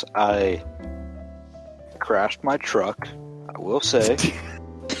license, I crashed my truck. I will say,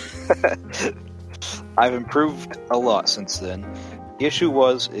 I've improved a lot since then. The issue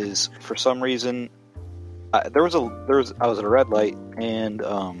is for some reason, I was at a red light and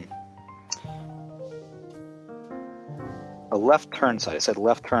a left turn sign. It said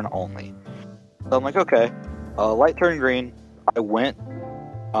left turn only. So I'm like, okay, light turned green. I went.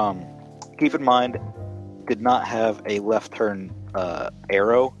 Keep in mind, did not have a left turn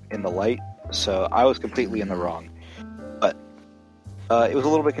arrow in the light, so I was completely in the wrong. But it was a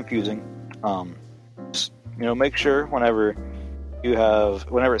little bit confusing. Just, make sure whenever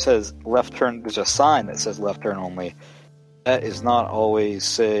it says left turn, there's a sign that says left turn only. That is not always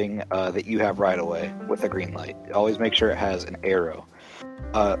saying that you have right of way with a green light. Always make sure it has an arrow.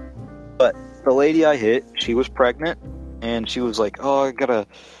 But the lady I hit, she was pregnant, and she was like, "Oh, I gotta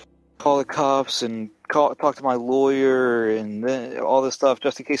call the cops and talk to my lawyer and then all this stuff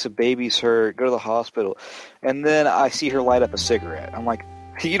just in case the baby's hurt. Go to the hospital." And then I see her light up a cigarette. I'm like,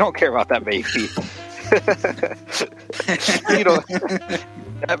 "You don't care about that baby."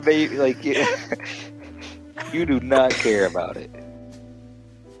 That baby, like, you do not care about it.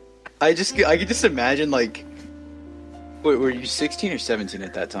 I could just imagine, like, wait, were you 16 or 17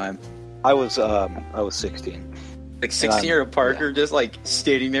 at that time? I was 16. Like 16-year-old Parker, just like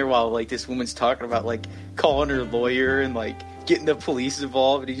standing there while like this woman's talking about like calling her lawyer and like getting the police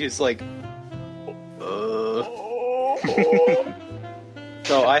involved, and he's just like,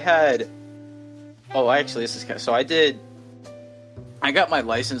 So I had. Oh, actually, this is kind of, so I got my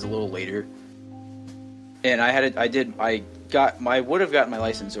license a little later, and I would have gotten my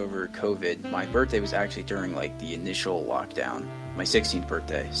license over COVID. My birthday was actually during like the initial lockdown, my 16th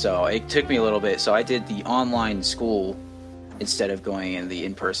birthday. So it took me a little bit. So I did the online school instead of going in the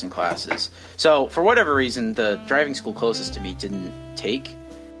in-person classes. So for whatever reason, the driving school closest to me didn't take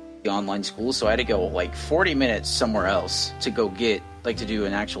the online school, so I had to go like 40 minutes somewhere else to go get like to do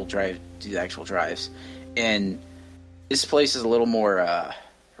an actual drive, do the actual drives. And this place is a little more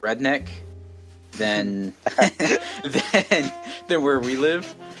redneck than than where we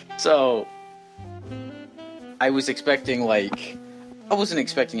live. So I wasn't expecting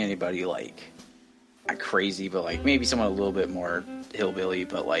anybody like not crazy, but like maybe someone a little bit more hillbilly,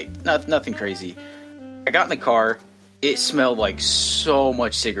 but like nothing crazy. I got in the car. It smelled like so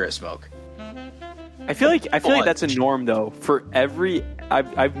much cigarette smoke. I feel like that's a norm though. For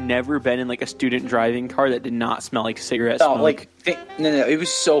I've never been in like a student driving car that did not smell like cigarette smoke. No, it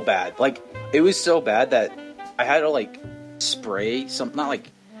was so bad. Like it was so bad that I had to like spray some. Not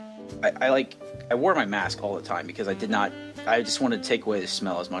like I wore my mask all the time because I just wanted to take away the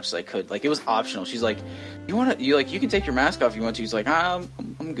smell as much as I could. Like it was optional. She's like, you can take your mask off if you want to. He's like, I'm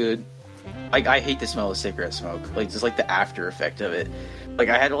good. Like I hate the smell of cigarette smoke. Like just like the after effect of it. Like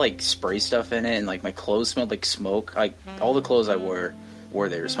I had to like spray stuff in it, and like my clothes smelled like smoke. Like all the clothes I wore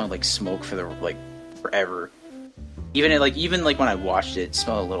there smelled like smoke for forever. Even when I washed it, it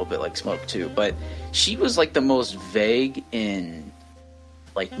smelled a little bit like smoke too. But she was like the most vague and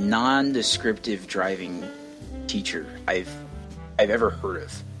like non-descriptive driving teacher I've ever heard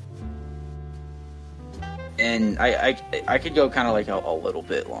of. And I could go kind of like a little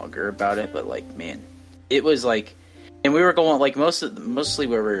bit longer about it, but like, man, it was like, and we were going like mostly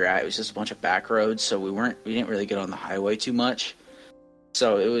where we were at, it was just a bunch of back roads, so we didn't really get on the highway too much.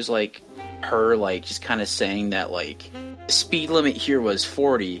 So it was like her like just kind of saying that like the speed limit here was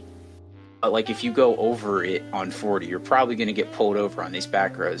 40, but like if you go over it on 40, you're probably going to get pulled over on these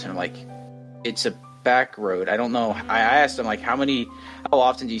back roads. And I'm like, it's a back road. I don't know. I asked him like, how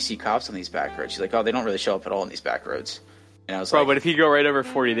often do you see cops on these back roads? She's like, oh, they don't really show up at all on these back roads. And I was like, but if you go right over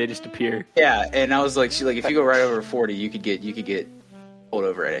 40, they just appear. Yeah, and I was like, she's like, if you go right over 40, you could get pulled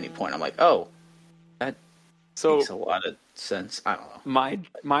over at any point. I'm like, oh, that makes a lot of sense. I don't know.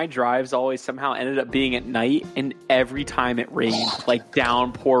 My drives always somehow ended up being at night, and every time it rained, like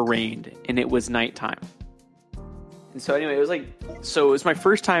downpour rained, and it was nighttime. And so anyway, it was my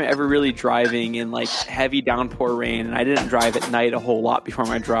first time ever really driving in like heavy downpour rain, and I didn't drive at night a whole lot before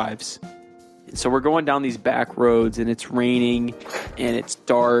my drives. And so we're going down these back roads, and it's raining, and it's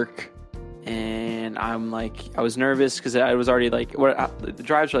dark, and I'm like, I was nervous because I was already like, the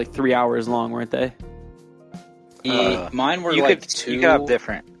drives were like 3 hours long, weren't they? Mine were you like could, two. You could have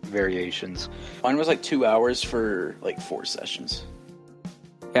different variations. Mine was like 2 hours for like 4 sessions.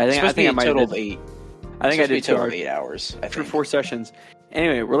 Yeah, I think I might total have of 8. I think I did total of 8 hours. I for think. 4 sessions.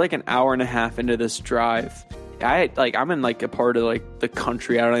 Anyway, we're like an hour and a half into this drive. I'm in like a part of like the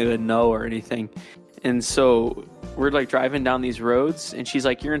country I don't even know or anything. And so we're like driving down these roads, and she's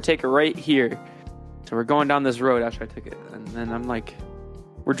like, "You're gonna take a right here." So we're going down this road after I took it, and then I'm like,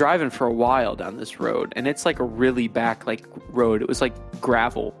 we're driving for a while down this road, and it's like a really back like road. It was like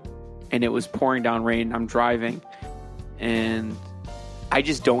gravel, and it was pouring down rain. I'm driving, and I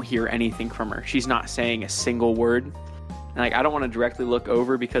just don't hear anything from her. She's not saying a single word. And like, I don't want to directly look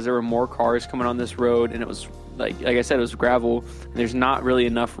over because there were more cars coming on this road, and it was like I said, it was gravel, and there's not really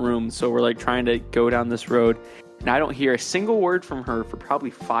enough room. So we're like trying to go down this road, and I don't hear a single word from her for probably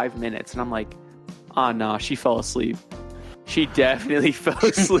 5 minutes. And I'm like, oh no, she fell asleep. She definitely fell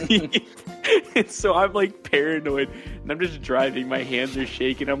asleep. And so I'm like paranoid, and I'm just driving. My hands are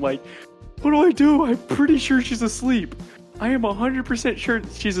shaking. I'm like, what do? I'm pretty sure she's asleep. I am 100% sure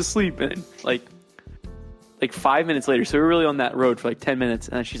she's asleep. And like 5 minutes later, so we're really on that road for like 10 minutes,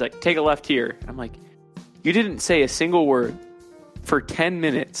 and then she's like, take a left here. I'm like, you didn't say a single word for 10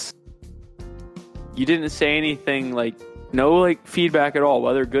 minutes. You didn't say anything, like, no like feedback at all,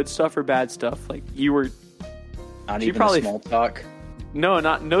 whether good stuff or bad stuff. Like, you were not even probably, small talk.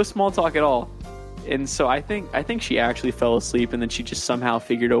 No small talk at all. And so I think she actually fell asleep, and then she just somehow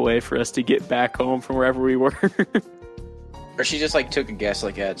figured a way for us to get back home from wherever we were. Or she just like took a guess,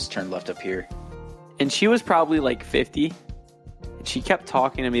 like, yeah, just turn left up here. And she was probably like 50. And she kept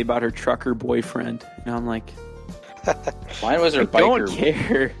talking to me about her trucker boyfriend. And I'm like, mine was her I biker. Don't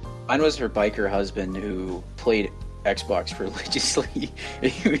care. Mine was her biker husband who played Xbox religiously.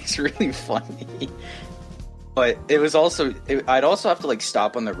 It was really funny. But it was also, I'd also have to like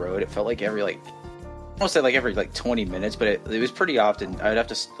stop on the road. It felt like every like, I won't say like every like 20 minutes, but it was pretty often. I'd have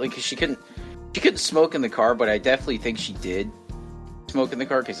to, like, she couldn't smoke in the car, but I definitely think she did smoke in the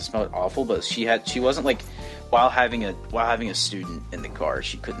car because it smelled awful. But she wasn't like, while having a student in the car,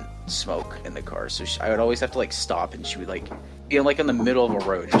 she couldn't smoke in the car. So I would always have to like stop, and she would like be like in the middle of a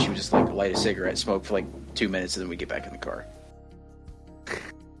road, and she would just like light a cigarette, smoke for like 2 minutes, and then we get back in the car.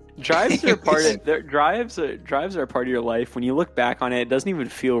 Drives are a part of your life. When you look back on it, it doesn't even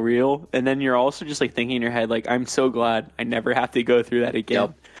feel real. And then you're also just like thinking in your head, like, I'm so glad I never have to go through that again.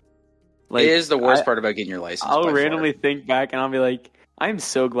 Yep. Like, it is the worst part about getting your license. I'll randomly think back, and I'll be like, I'm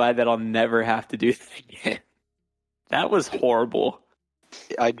so glad that I'll never have to do that again. That was horrible.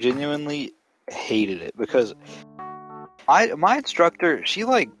 I genuinely hated it because my instructor, she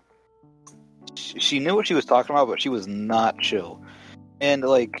knew what she was talking about, but she was not chill. And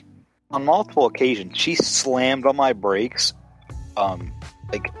like on multiple occasions, she slammed on my brakes,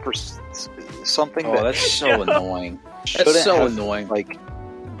 like for something. Oh, that's so annoying. That's so annoying.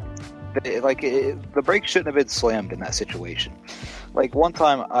 The brakes shouldn't have been slammed in that situation. Like one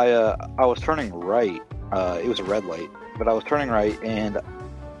time, I was turning right. It was a red light, but I was turning right, and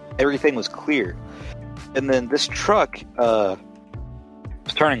everything was clear. And then this truck was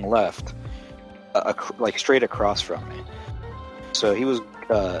turning left, like straight across from me. So he was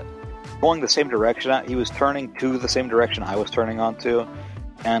going the same direction. He was turning to the same direction I was turning onto,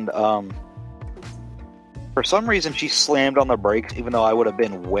 and for some reason she slammed on the brakes, even though I would have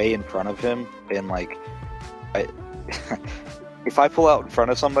been way in front of him. And like, if I pull out in front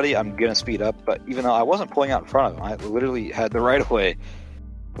of somebody, I'm gonna speed up. But even though I wasn't pulling out in front of him, I literally had the right of way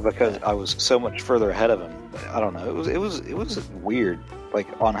because I was so much further ahead of him. I don't know. It was weird. Like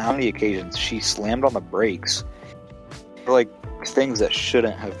on how many occasions she slammed on the brakes for like things that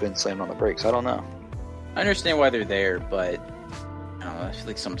shouldn't have been slammed on the brakes. I don't know. I understand why they're there, but I don't know. I feel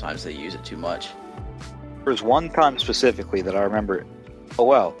like sometimes they use it too much. There's one time specifically that I remember. Oh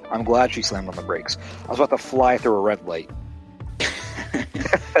well, I'm glad she slammed on the brakes. I was about to fly through a red light.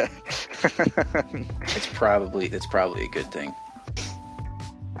 It's probably a good thing.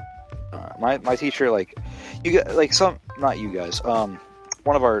 My teacher, like you guys, like not you guys. One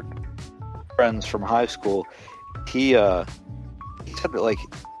of our friends from high school, he said that like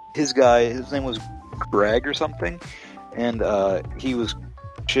his name was Greg or something, and he was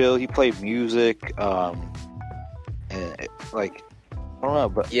chill. He played music, and like I don't know,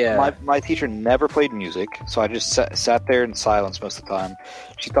 but yeah, my teacher never played music, so I just sat there in silence most of the time.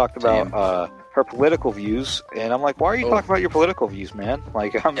 She talked about her political views, and I'm like, why are you talking about your political views, man?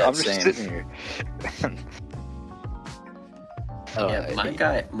 Like I'm just sitting here.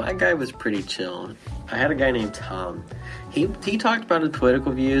 My guy was pretty chill. I had a guy named Tom. He talked about his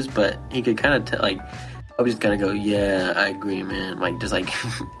political views, but he could kind of tell, like, I was just gonna go, yeah, I agree, man. Like, just like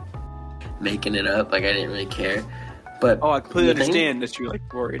making it up. Like, I didn't really care. But I completely understand that you're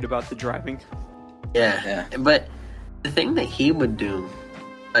like worried about the driving. Yeah. But the thing that he would do,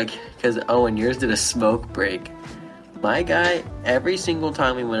 like, because Owen, yours did a smoke break. My guy, every single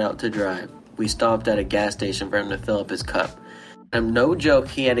time we went out to drive, we stopped at a gas station for him to fill up his cup. And no joke,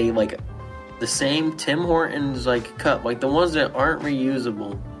 he had a the same Tim Hortons like cup, like the ones that aren't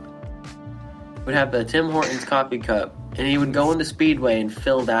reusable. Would have the Tim Hortons coffee cup, and he would go into Speedway and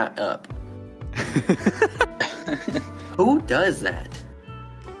fill that up. Who does that?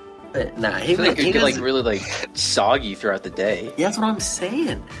 But nah, he like it get like really like soggy throughout the day. Yeah, that's what I'm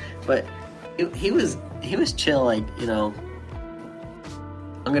saying. But he was chill. Like, you know,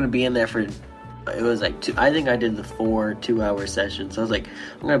 I'm gonna be in there for. It was like I think I did the 4 2-hour sessions. So I was like,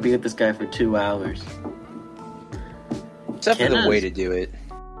 I'm gonna be with this guy for 2 hours. It's definitely the way to do it.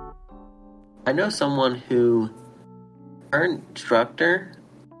 I know someone who, her instructor,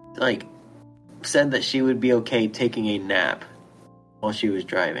 like, said that she would be okay taking a nap while she was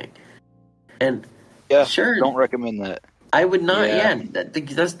driving. And yeah, sure, don't recommend that. I would not. Yeah.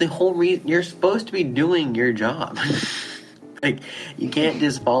 That's the whole reason. You're supposed to be doing your job. Like, you can't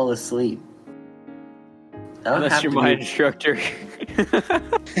just fall asleep. Unless you're my instructor.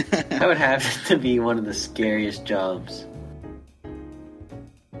 That would have to be one of the scariest jobs.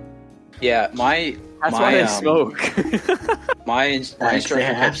 Yeah, that's why I smoke. My instructor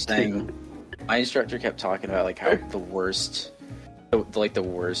kept saying. My instructor kept talking about like how the worst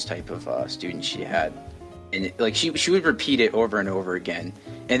type of student she had, and like she would repeat it over and over again,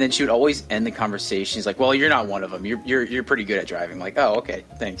 and then she would always end the conversation. She's like, "Well, you're not one of them. You're pretty good at driving." I'm like, "Oh, okay,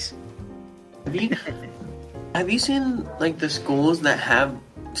 thanks." Have you seen like the schools that have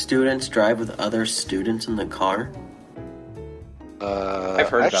students drive with other students in the car? I've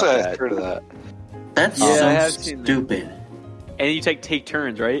heard actually, about that. I've heard of that. That's so stupid. And you take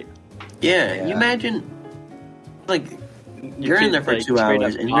turns, right? Yeah, you imagine, like, you're in there for like, 2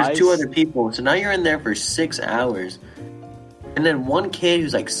 hours, and there's ice. 2 other people, so now you're in there for 6 hours, and then one kid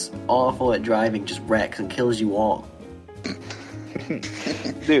who's, like, awful at driving just wrecks and kills you all.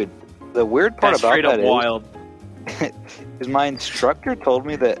 Dude, the weird part That's about straight that up wild. is my instructor told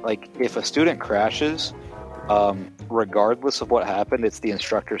me that, like, if a student crashes, regardless of what happened, it's the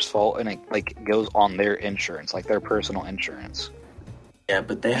instructor's fault, and it, like, goes on their insurance, like, their personal insurance. Yeah,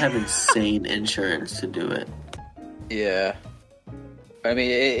 but they have insane insurance to do it. Yeah. I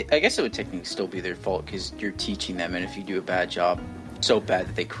mean, I guess it would technically still be their fault because you're teaching them, and if you do a bad job, so bad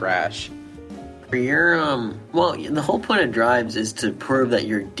that they crash. For your, well, the whole point of drives is to prove that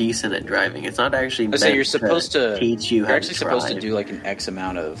you're decent at driving. It's not actually meant you're supposed to teach you how You're actually to supposed to drive. do like an X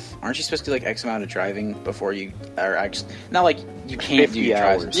amount of. Aren't you supposed to do like X amount of driving before you are actually not like you can't do 50 your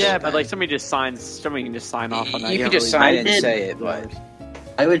drives? hours. Yeah, but like somebody can just sign off on that. You can don't just really- sign and say it, but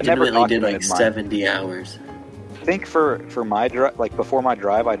I legitimately did like documented mine. 70 hours. I think for my drive, like, before my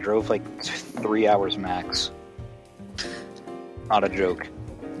drive, I drove, like, 3 hours max. Not a joke.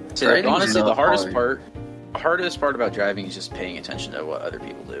 see, like, Driving's honestly, the not hardest hard. part about driving is just paying attention to what other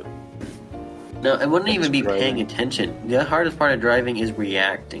people do. No, it wouldn't even be driving. paying attention. The hardest part of driving is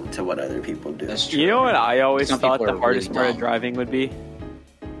reacting to what other people do. That's true. You know what I always Some thought people the are hardest really part of dumb. driving would be?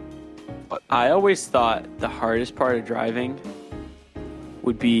 What? I always thought the hardest part of driving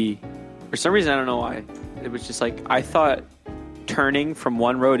would be, for some reason, I don't know why, it was just like, I thought turning from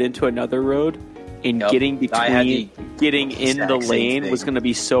one road into another road and Yep. getting I had in the exact same lane was thing. going to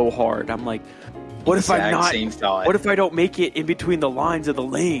be so hard. I'm like, what if Same thought. what if I don't make it in between the lines of the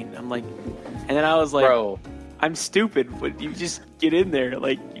lane? I'm like, and then I was like, Bro, I'm stupid. But you just get in there,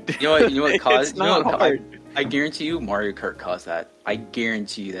 like. you know what caused? It's not hard. I guarantee you, Mario Kart caused that. I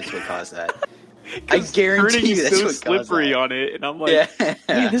guarantee you, that's what caused that. I guarantee you, that's so what caused slippery that. on it, and I'm like, Yeah.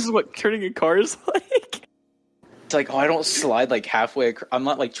 man, this is what turning a car is like. It's like, oh, I don't slide like halfway. I'm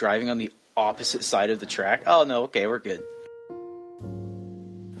not like driving on the opposite side of the track. Oh no, okay, we're good.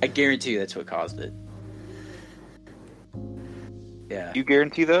 I guarantee you, that's what caused it. Yeah, You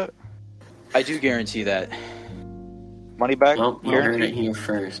guarantee that? I do guarantee that. Money back? Well, you heard it Guarantee? here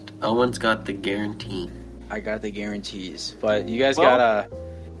first. Owen's got the guarantee. I got the guarantees. But you guys Well- got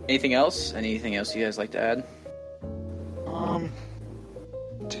anything else? Anything else you guys like to add?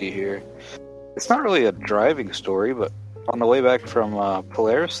 Let's see here. It's not really a driving story, but on the way back from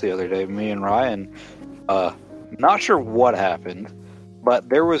Polaris the other day, me and Ryan, not sure what happened, but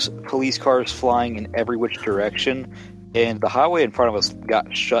there was police cars flying in every which direction, and the highway in front of us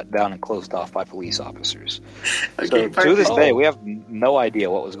got shut down and closed off by police officers. So to this day, we have no idea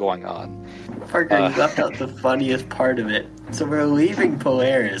what was going on. Parker, you left out the funniest part of it. So we're leaving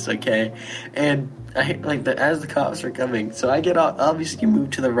Polaris, okay? And as the cops are coming, so I get off. Obviously, you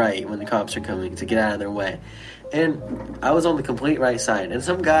move to the right when the cops are coming to get out of their way. And I was on the complete right side, and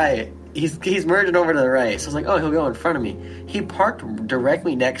some guy, he's merging over to the right. So I was like, oh, he'll go in front of me. He parked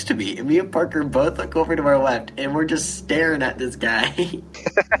directly next to me, and me and Parker both look over to our left, and we're just staring at this guy.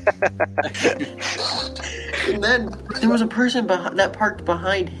 And then there was a person that parked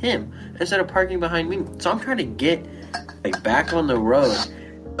behind him, instead of parking behind me. So I'm trying to get like back on the road.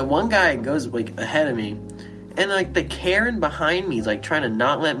 The one guy goes like ahead of me, and like the Karen behind me is like trying to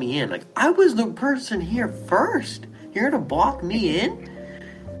not let me in. Like, I was the person here first. You're gonna block me in?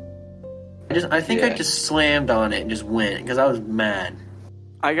 I think I just slammed on it and just went because I was mad.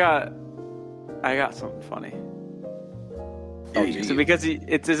 I got something funny. So because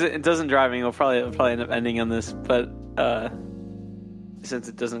it doesn't driving, it'll probably end up ending on this, but since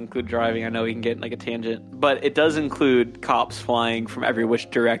it doesn't include driving, I know we can get like a tangent. But it does include cops flying from every which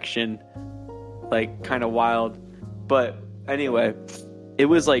direction, like kind of wild. But anyway, it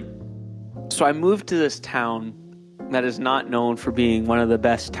was like, so I moved to this town that is not known for being one of the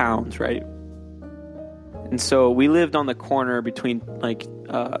best towns, right? And so we lived on the corner between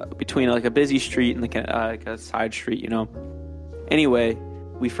a busy street and like a side street, you know. Anyway,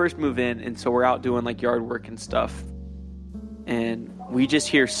 we first move in, and so we're out doing like yard work and stuff, and we just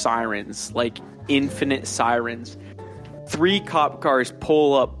hear sirens, like infinite sirens. 3 cop cars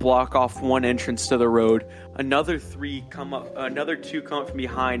pull up, block off one entrance to the road. Another 2 come up from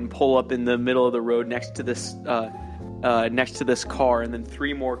behind, pull up in the middle of the road next to this car, and then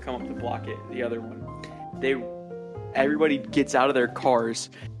 3 more come up to block it. The other one. Everybody gets out of their cars,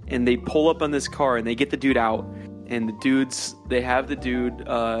 and they pull up on this car, and they get the dude out. And they have the dude,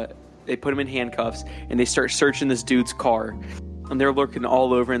 they put him in handcuffs, and they start searching this dude's car. And they're looking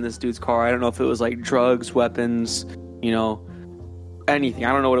all over in this dude's car. I don't know if it was like drugs, weapons, you know, anything.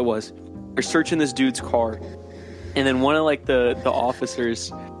 I don't know what it was. They're searching this dude's car. And then one of like the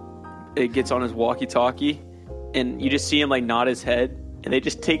officers, it gets on his walkie-talkie, and you just see him like nod his head. And they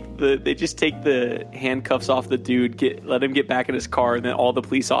just take the handcuffs off the dude, let him get back in his car, and then all the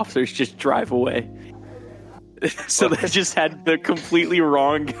police officers just drive away. So they just had the completely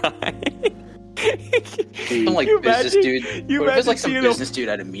wrong guy. Some like business dude. What if it's like some business dude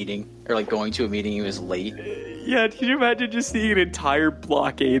at a meeting, or like going to a meeting, he was late? Yeah, can you imagine just seeing an entire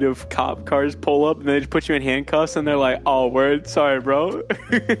blockade of cop cars pull up and they just put you in handcuffs and they're like, "Oh, word, sorry, bro."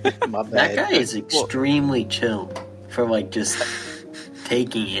 My bad. That guy is extremely chill for like just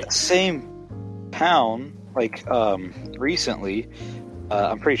taking it. Same town, like recently.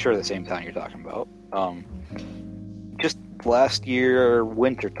 I'm pretty sure the same town you're talking about. Just last year,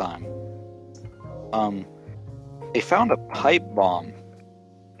 wintertime. They found a pipe bomb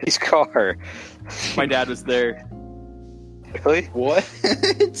in his car. My dad was there. Really? What?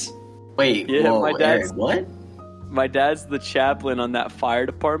 Wait, yeah, whoa, my dad's Eric, what? My dad's the chaplain on that fire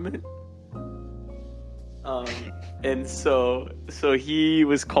department. And so he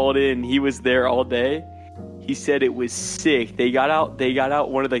was called in. He was there all day. He said it was sick. They got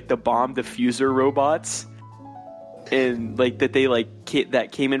out one of like the bomb diffuser robots, and like that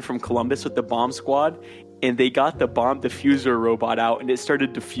came in from Columbus with the bomb squad, and they got the bomb diffuser robot out, and it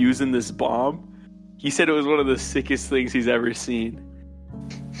started diffusing this bomb. He said it was one of the sickest things he's ever seen.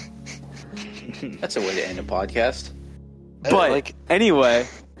 That's a way to end a podcast. But anyway,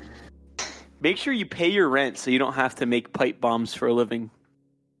 make sure you pay your rent so you don't have to make pipe bombs for a living.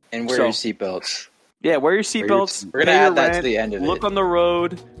 And wear your seatbelts. Yeah, wear your seatbelts. We're gonna add that to the end of it. Look on the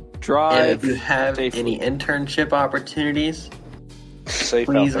road. Drive. And if you have safely. any internship opportunities, Safe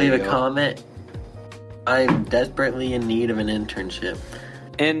please leave a radio. comment. I'm desperately in need of an internship.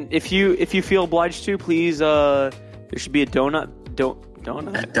 And if you feel obliged to, please, there should be a donut.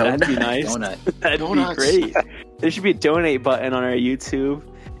 Donut? That'd be nice. Donut. That'd Donuts. be great. There should be a donate button on our YouTube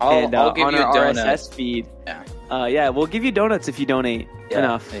I'll give on you a our donut. RSS feed. Yeah. Yeah, we'll give you donuts if you donate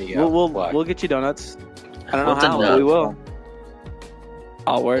enough. There you go. We'll get you donuts. I don't know What's a how, nut? but we will.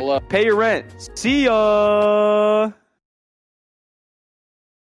 I'll work. Well, Pay your rent. See ya.